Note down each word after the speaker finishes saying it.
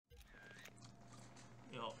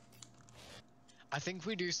I think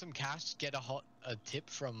we do some cash, get a tip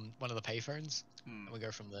from one of the payphones, and we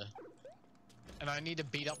go from there. And I need to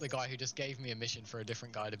beat up the guy who just gave me a mission for a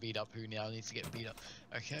different guy to beat up who now needs to get beat up.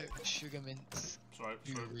 Okay, sugar mints. Sorry.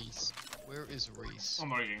 Reese. Where is Reese?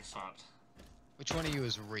 I'm already getting slapped. Which one of you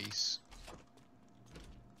is Reese?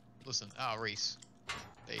 Listen, Reese.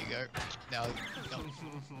 There you go. Now,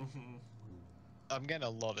 I'm getting a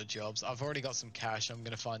lot of jobs. I've already got some cash. I'm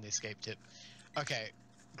gonna find the escape tip. Okay,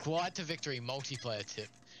 glide to victory multiplayer tip.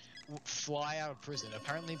 Fly out of prison.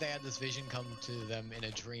 Apparently they had this vision come to them in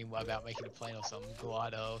a dream about making a plane or something,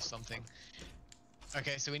 glider or something.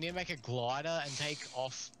 Okay, so we need to make a glider and take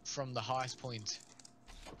off from the highest point.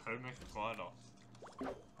 How do you make a glider?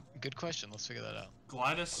 Good question, let's figure that out.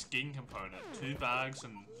 Glider skin component, 2 bags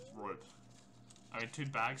and rope. I mean 2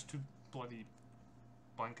 bags, 2 bloody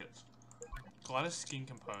blankets. Glider skin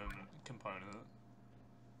component.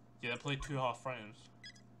 Yeah, they play 2 half frames.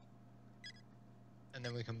 And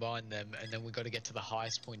then we combine them, and then we got to get to the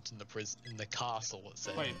highest point in the castle. Let's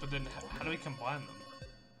say. Wait, but then how do we combine them?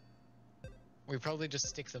 We probably just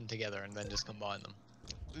stick them together and then just combine them.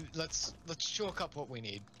 Let's chalk up what we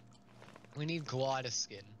need. We need glider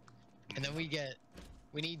skin, and then we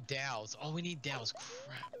need dowels. Oh, we need dowels.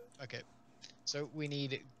 Crap. Okay, so we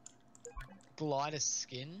need glider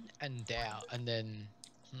skin and dowel, and then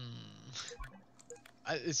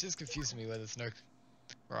it's just confusing me where there's no.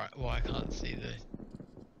 Right, well I can't see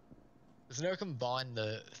there's no combine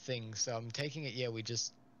the thing, so I'm taking it, yeah, we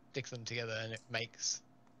just stick them together and it makes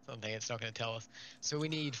something, it's not going to tell us. So we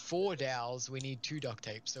need 4 dowels, we need 2 duct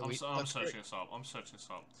tape, so I'm searching this up,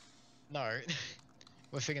 No,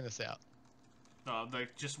 we're figuring this out. No,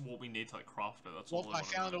 like, just what we need to like craft it, that's well, all I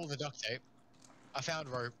found all the duct tape, I found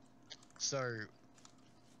rope, so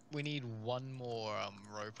we need 1 more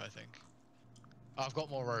rope I think. I've got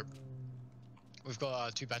more rope. We've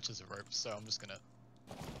got 2 batches of rope, so I'm just gonna.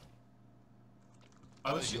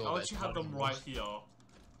 I'll let you have them right here.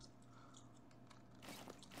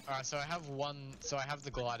 Alright, so I have one. So I have the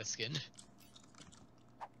glider skin.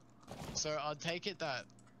 So I'll take it that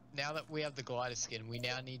now that we have the glider skin, we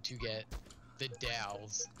now need to get the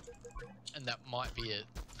dowels, and that might be it.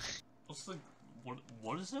 What's the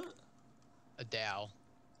what is it? A dowel.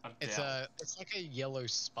 It's like a yellow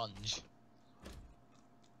sponge.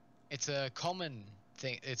 It's a common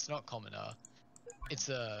thing. It's not common. It's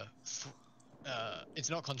not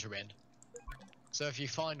contraband. So if you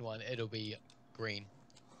find one, it'll be green.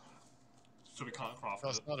 So we can't craft so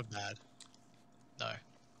it. It's not a bad. No,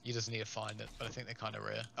 you just need to find it. But I think they're kind of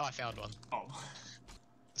rare. Oh, I found one. Oh.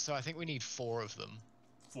 So I think we need 4 of them.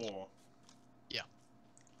 4. Yeah.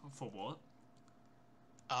 For what?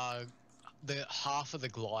 The half of the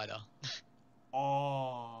glider.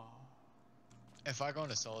 Oh. If I go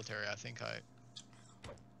into solitary, I think I...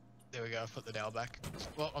 There we go, I've put the dowel back.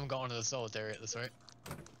 Well, I'm going to the solitary at this rate.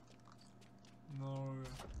 No.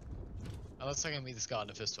 Unless I can meet this guy in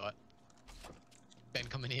a fist fight. Ben,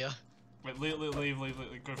 come in here. Wait, leave, go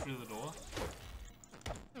through the door.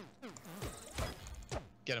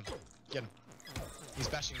 Get him. He's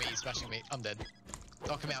bashing me, I'm dead.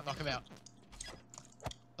 Knock him out. Knock him out,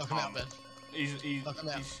 Ben. Knock him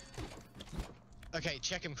out. Okay,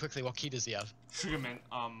 check him quickly, what key does he have? Sugar mint,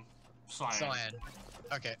 cyan. Cyan.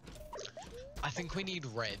 Okay. I think we need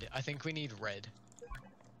red. I think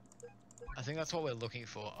that's what we're looking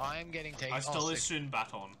for. I'm getting taken. I still assume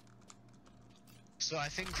baton. So I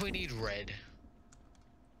think we need red.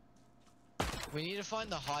 We need to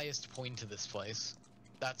find the highest point of this place.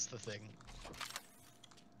 That's the thing.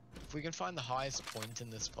 If we can find the highest point in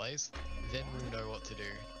this place, then we'll know what to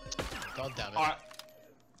do. God damn it. Alright.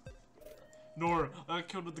 No, I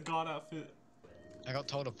killed with the guard outfit. I got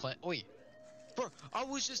told to plant. Oi! Bro, I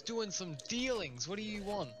was just doing some dealings. What do you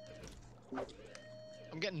want?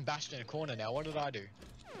 I'm getting bashed in a corner now. What did I do?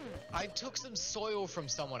 I took some soil from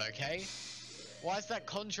someone, okay? Why is that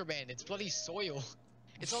contraband? It's bloody soil.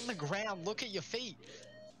 It's on the ground. Look at your feet.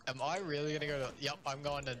 Am I really gonna go to... Yep, I'm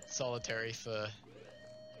going to solitary for...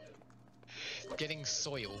 getting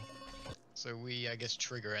soil. So we, I guess,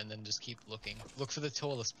 trigger and then just keep looking. Look for the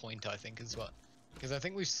tallest point, I think, is what... Because I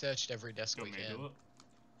think we've searched every desk we can.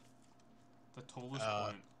 The tallest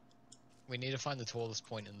point. We need to find the tallest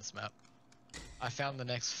point in this map. I found the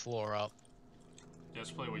next floor up. Yeah,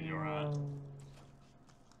 that's probably where you're at.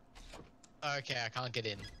 Okay, I can't get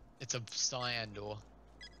in. It's a cyan door.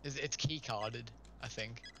 It's key carded, I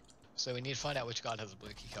think. So we need to find out which guard has a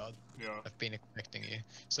blue key card. Yeah. I've been expecting you.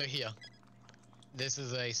 So here. This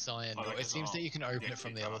is a cyan door. It seems that you can open it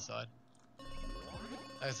from the other side.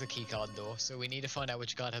 That's the key card door. So we need to find out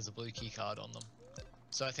which guard has a blue key card on them.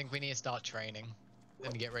 So I think we need to start training.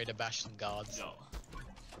 then get ready to bash some guards. Yeah.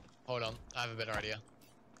 Hold on, I have a better idea.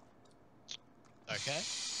 Okay.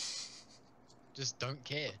 Just don't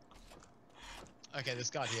care. Okay, this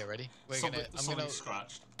guard here, ready? I'm gonna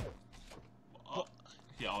scratched.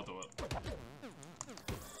 Yeah, I'll do it.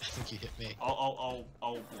 I think you hit me. I'll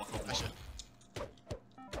block up I should.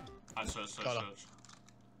 I search.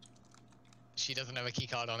 She doesn't have a key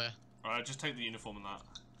card on her. Alright, just take the uniform and that.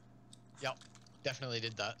 Yep, definitely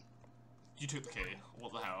did that. You took the key.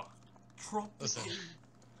 What the hell? Drop the Listen, key.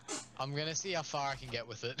 I'm gonna see how far I can get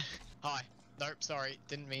with it. Hi. Nope, sorry.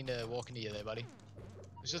 Didn't mean to walk into you there, buddy.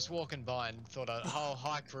 I was just walking by and thought, oh,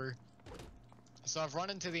 hi, crew. So I've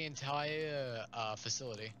run into the entire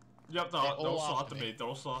facility. Yep, they're all after me. They're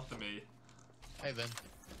also after me. Hey, Ben.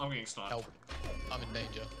 I'm getting sniped. Help. I'm in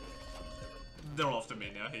danger. They're after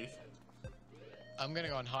me now, Heath. I'm gonna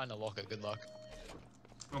go and hide in the locker. Good luck.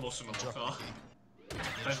 I'm also in the Drop locker. the key.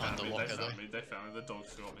 They found me. They found me. The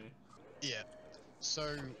dogs got me. Yeah.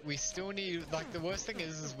 So we still need, like, the worst thing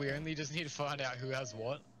is we only just need to find out who has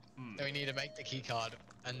what. And we need to make the key card,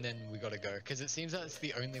 and then we gotta go. Because it seems that it's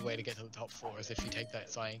the only way to get to the top floor is if you take that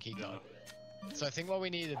cyan key card. So I think what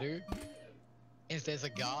we need to do is there's a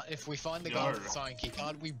guard, if we find the guard with the cyan key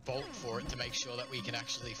card, we bolt for it to make sure that we can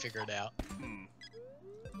actually figure it out.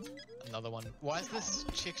 Another one. Why is this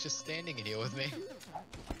chick just standing in here with me?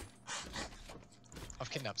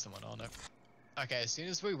 I've kidnapped someone on it. Okay, as soon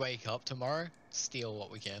as we wake up tomorrow, steal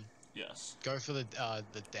what we can. Yes. Go for the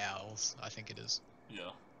dowels, I think it is.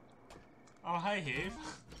 Yeah. Oh, hey, Heath.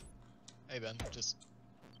 Hey, Ben, just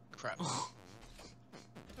crap.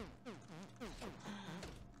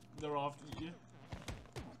 They're after you.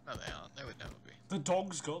 No, they aren't. They would never be. The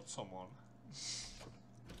dog's got someone.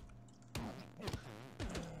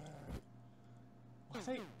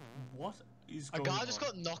 What is going on? A guy just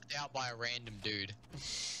got knocked out by a random dude.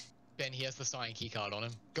 Ben, he has the cyan key card on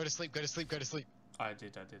him. Go to sleep, go to sleep, go to sleep. I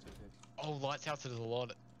did. Oh, lights out to the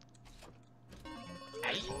lot.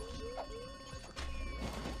 Hey.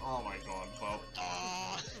 Oh my god, well,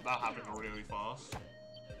 that happened really fast.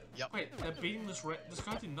 Yep. Wait, they're beating this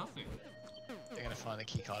guy did nothing. They're gonna find the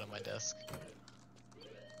key card on my desk.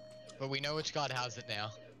 But we know which guard has it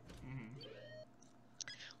now.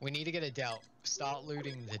 We need to get a doubt. Start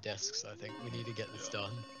looting the desks, I think. We need to get this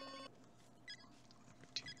done.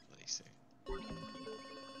 Let me see.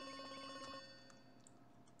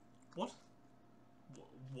 What?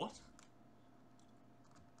 What?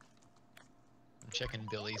 I'm checking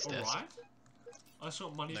Billy's desk. Alright. I saw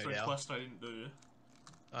money for a quest I didn't do.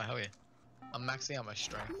 Oh, hell yeah. I'm maxing out my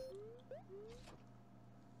strength.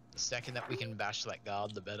 The second that we can bash that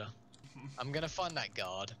guard, the better. I'm gonna find that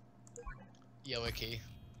guard. Yellow key.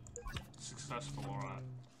 Successful, alright.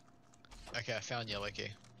 Okay, I found yellow key.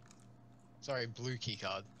 Sorry, blue key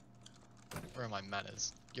card. Where are my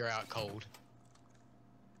manners? You're out cold.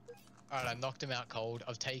 Alright, I knocked him out cold.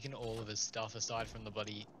 I've taken all of his stuff aside from the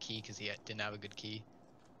bloody key because he didn't have a good key.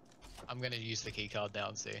 I'm gonna use the key card now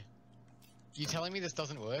and see. You telling me this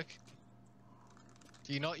doesn't work?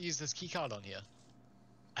 Do you not use this key card on here?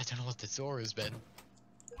 I don't know what the door is, Ben.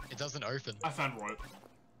 It doesn't open. I found rope.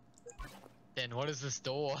 Then what is this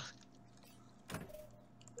door?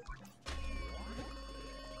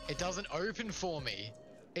 It doesn't open for me.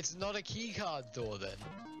 It's not a key card door then.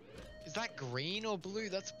 Is that green or blue?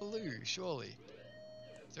 That's blue, surely.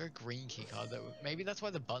 Is there a green key card that maybe that's why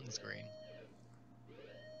the button's green.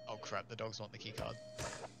 Oh crap, the dogs want the key card.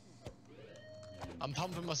 I'm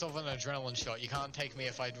pumping myself an adrenaline shot. You can't take me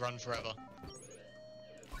if I run forever.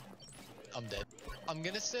 I'm dead. I'm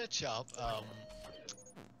gonna search up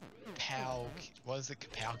K.A.P.O.W. What is it?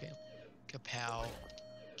 K.A.P.O.W Camp? K.A.P.O.W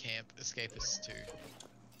Camp Escapists 2.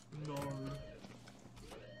 No.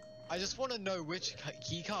 I just want to know which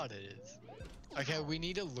key card it is. Okay, we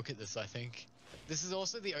need to look at this, I think. This is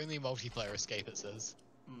also the only multiplayer escape it says.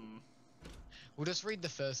 We'll just read the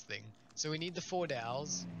first thing. So we need the 4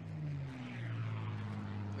 dowels.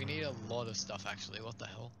 We need a lot of stuff actually, what the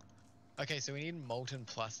hell? Okay, so we need molten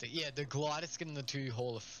plastic. Yeah, the glider skin and the 2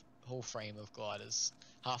 whole frame of gliders.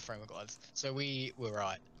 Half frame of gliders. So we're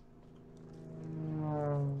right.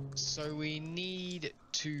 So we need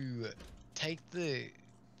to take the...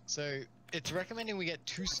 So it's recommending we get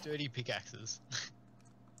 2 sturdy pickaxes.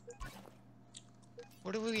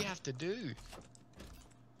 What do we have to do?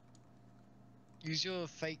 Use your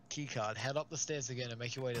fake keycard, head up the stairs again and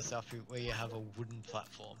make your way to South where you have a wooden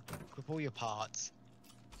platform. Equip all your parts.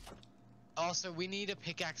 Also, we need a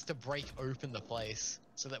pickaxe to break open the place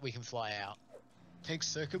so that we can fly out. Take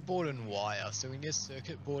circuit board and wire. So we need a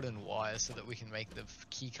circuit board and wire so that we can make the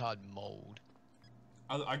keycard mold.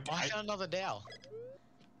 I found another dowel.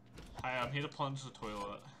 Hey, I'm here to plunge the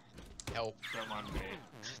toilet. Help. Don't mind me.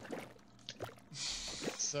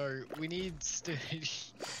 So we need sturdy.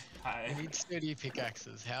 Hey. We need sturdy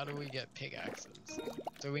pickaxes. How do we get pickaxes?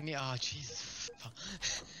 So we need. Oh Jesus.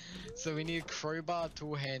 So we need crowbar,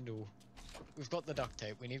 tool handle. We've got the duct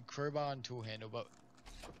tape. We need crowbar and tool handle, but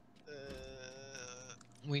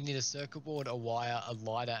we need a circuit board, a wire, a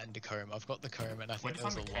lighter, and a comb. I've got the comb, and I think there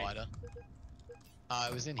was a lighter.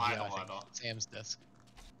 It was in here, I think. Sam's desk.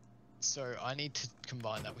 So I need to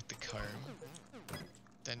combine that with the comb.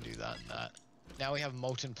 Then do that and that. Now we have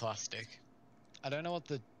molten plastic. I don't know what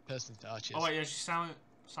the person's arch is. Oh wait, yeah, she's selling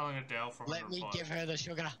a Dell for 105. Let me give her the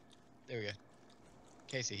sugar. There we go.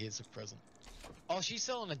 Casey, here's the present. Oh, she's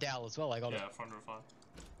selling a dowel as well. I got it. Yeah, 105.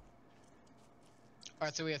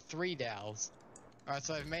 Alright, so we have 3 dowels. Alright,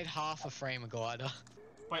 so I've made half a frame glider.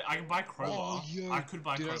 Wait, I can buy crowbar. Oh, yo. I could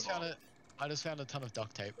buy Dude, crowbar. I just found a ton of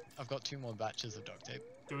duct tape. I've got 2 more batches of duct tape.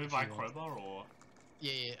 Do we buy crowbar or?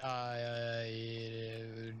 Yeah,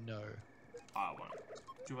 no. I won't.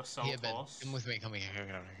 Do a sell Here, Ben, cost? come with me. Come here. Come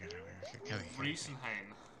here. Reese and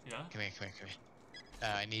Hain. Yeah. Come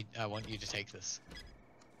here. I want you to take this.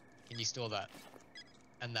 Can you store that?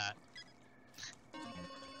 And that.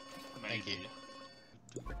 Maybe.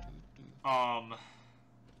 Thank you.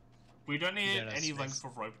 We don't need have any space. length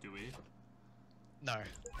of rope, do we? No.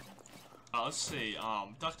 Let's see.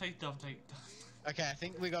 Duct tape. Okay, I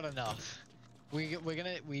think we got enough. We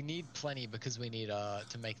need plenty because we need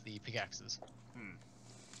to make the pickaxes.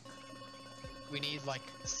 We need like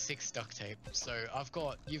 6 duct tape. So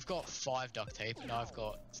you've got 5 duct tape, and I've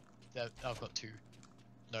got 2.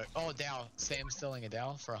 No. Oh, dowel. Sam's selling a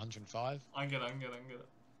dowel for 105. I get it.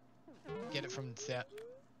 Get it from Sam.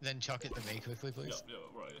 Then chuck it to me quickly, please. Yep,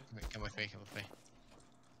 right. Come with me.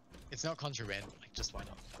 It's not contraband. Like, just why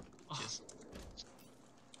not? Cheers.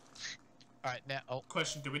 All right, now. Oh.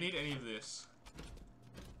 Question: do we need any of this?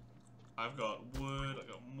 I've got wood. I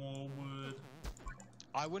got more wood.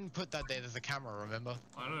 I wouldn't put that there. There's a camera, remember?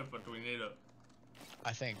 I don't know, but do we need it?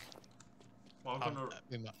 I think. Well, I'm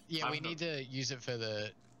gonna... we need to use it for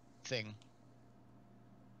the thing.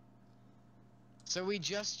 So we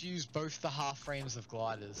just use both the half frames of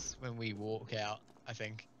gliders when we walk out, I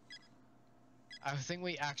think. I think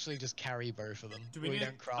we actually just carry both of them. Do we need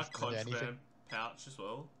don't craft a contraband anything. pouch as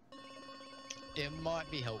well? It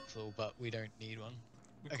might be helpful, but we don't need one.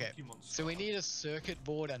 Okay, so we need a circuit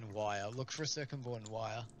board and wire. Look for a circuit board and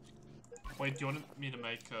wire. Wait, do you want me to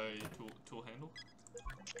make a tool handle?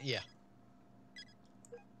 Yeah.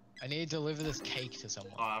 I need to deliver this cake to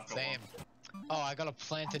someone. Oh, I've got Sam. one. Oh, I gotta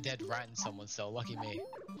plant a dead rat in someone's cell. Lucky me.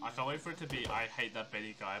 I can't wait for it to be I hate that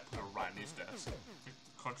Betty guy put a rat in his desk.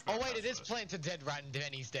 Oh wait, it is plant a dead rat in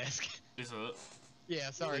Benny's desk. Is it?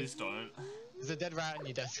 Yeah, sorry. Please don't. There's a dead rat on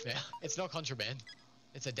your desk now. It's not contraband.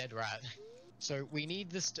 It's a dead rat. So we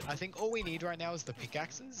need this. I think all we need right now is the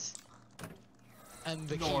pickaxes and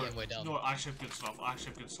the key, and we're done. No, I actually have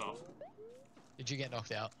good stuff. Did you get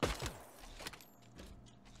knocked out?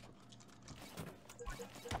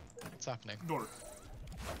 What's happening? No.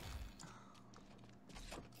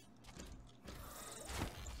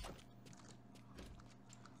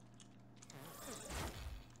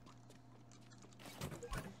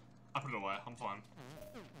 I put it away. I'm fine.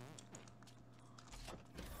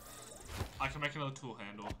 I can make another tool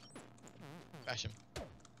handle. Bash him.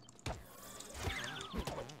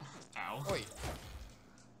 Ow. Oi.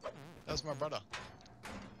 That was my brother.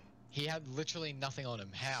 He had literally nothing on him.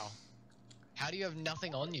 How? How do you have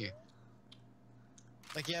nothing on you?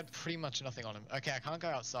 Like, he had pretty much nothing on him. Okay, I can't go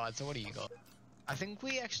outside, so what do you got? I think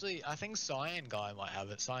Cyan guy might have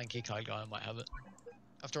it. Cyan keycard guy might have it.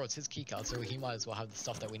 After all, it's his keycard, so he might as well have the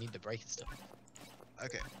stuff that we need to break and stuff.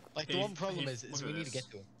 Okay. Like, the one problem is we need to get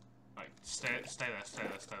to him. Like, stay there.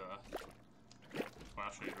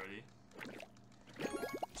 I'll show you ready.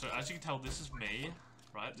 So, as you can tell, this is me,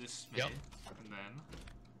 right? This is me. Yep. And then...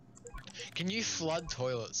 Can you flood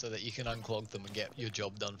toilets so that you can unclog them and get your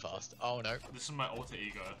job done fast? Oh, no. This is my alter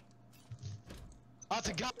ego. Oh, it's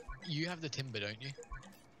a gun! You have the timber, don't you?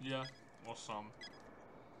 Yeah, or some.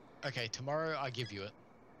 Okay, tomorrow I give you it.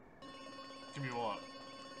 Give me what?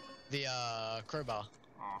 The, crowbar.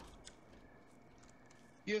 Oh.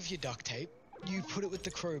 You have your duct tape, you put it with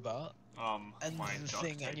the crowbar, and my the duct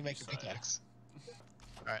thing, tape, and you make you a say. pickaxe.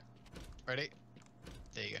 Alright. Ready?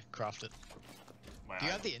 There you go, craft it. Wait, Do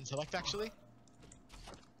you have the intellect, actually?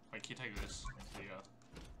 Wait, can you take this? There you go.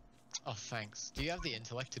 Oh, thanks. Do you have the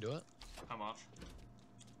intellect to do it? How much?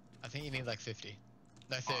 I think you need like 50.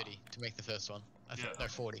 No, 30 to make the first one. Yeah. No,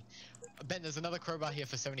 40. Ben, there's another crowbar here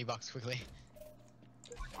for 70 bucks, quickly.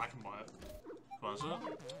 I can buy it. What is it?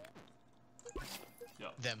 Yeah.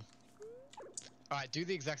 Them. Alright, do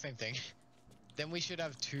the exact same thing. Then we should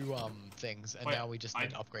have 2 things, and Wait, now we just need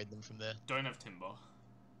to upgrade them from there. Don't have timber.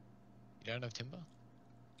 You don't have timber?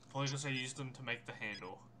 Probably because I used them to make the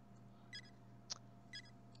handle.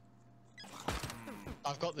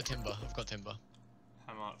 I've got the timber. I've got timber.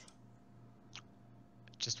 How much?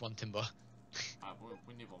 Just 1 timber.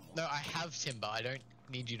 We need 1 more. No, I have timber. I don't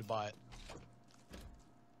need you to buy it.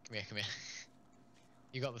 Come here, come here.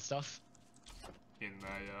 You got the stuff? In there,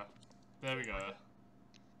 yeah. There we go.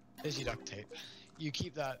 There's your duct tape. You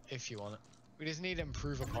keep that if you want it. We just need to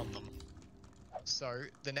improve upon them. So,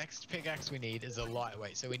 the next pickaxe we need is a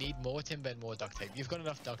lightweight. So we need more timber and more duct tape. You've got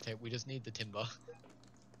enough duct tape, we just need the timber.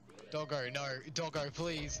 Doggo, no. Doggo,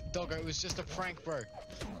 please. Doggo, it was just a prank, bro.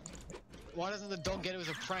 Why doesn't the dog get it was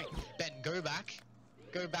a prank? Ben, go back.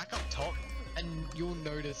 Go back up top. And you'll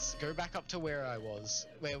notice, go back up to where I was.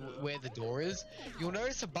 Where the door is. You'll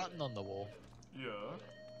notice a button on the wall. Yeah.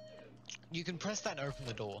 You can press that and open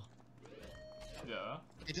the door. Yeah.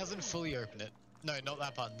 It doesn't fully open it. No, not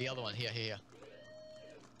that button. The other one. Here, here, here.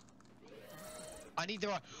 I need the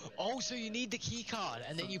right... Oh, so you need the key card,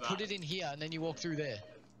 and then you put it in here, and then you walk through there.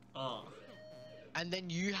 And then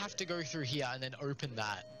you have to go through here, and then open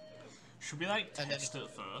that. Should we, like, test it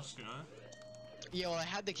first, you know? Yeah, well, I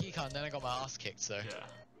had the key card, and then I got my ass kicked, so...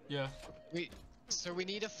 Yeah. Yeah. So we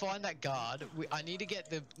need to find that guard. I need to get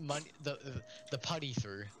the money, the putty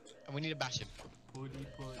through, and we need to bash him. Putty.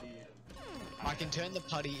 I can turn the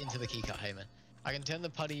putty into the key card. Hey man, I can turn the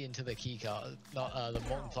putty into the key card, not the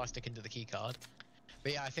molten plastic into the key card.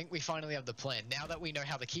 But yeah, I think we finally have the plan now that we know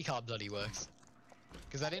how the key card bloody works.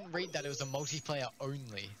 Because I didn't read that it was a multiplayer only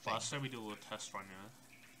thing. Well, I say we do a little test run,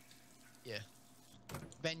 you know? Yeah.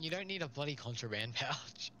 Ben, you don't need a bloody contraband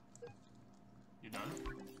pouch. You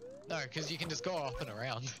don't? No, because you can just go up and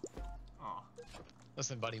around. Oh.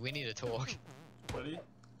 Listen, buddy, we need to talk. Ready?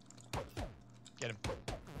 Get him.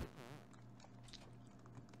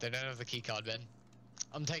 They don't have the keycard, Ben.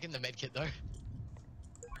 I'm taking the medkit though.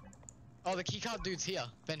 Oh, the keycard dude's here.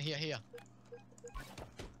 Ben, here.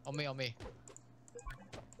 On me. I'm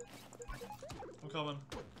coming.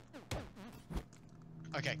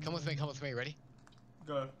 Okay, come with me. Ready?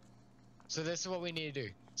 Go. So this is what we need to do.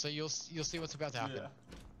 So you'll see what's about to happen. Yeah.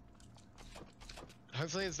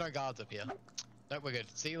 Hopefully there's no guards up here. No, we're good.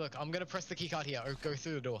 See, look, I'm gonna press the keycard here. Oh, go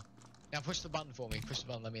through the door. Now push the button for me. Push the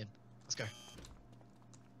button, let me in. Let's go.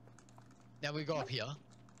 Now we go up here.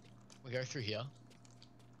 We go through here.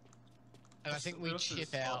 And I think we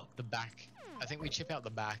chip out the back. I think we chip out the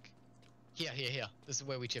back. Here. This is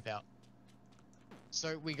where we chip out.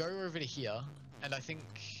 So we go over to here, and I think...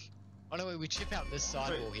 Oh no, wait, we chip out this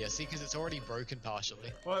side wall here. See, because it's already broken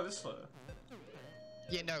partially. Why this way?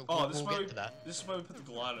 Yeah, no, we'll get to that. This is where we put the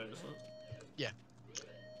glider, isn't it? Yeah.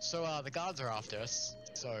 So, the guards are after us,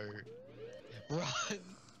 so... Run!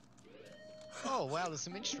 Oh, wow, there's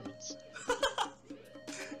some instruments.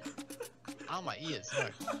 Oh, my ears, no.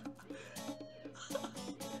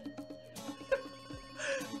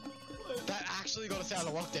 That actually got us out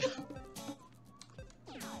of lockdown.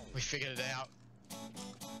 We figured it out.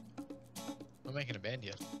 We're making a band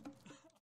here.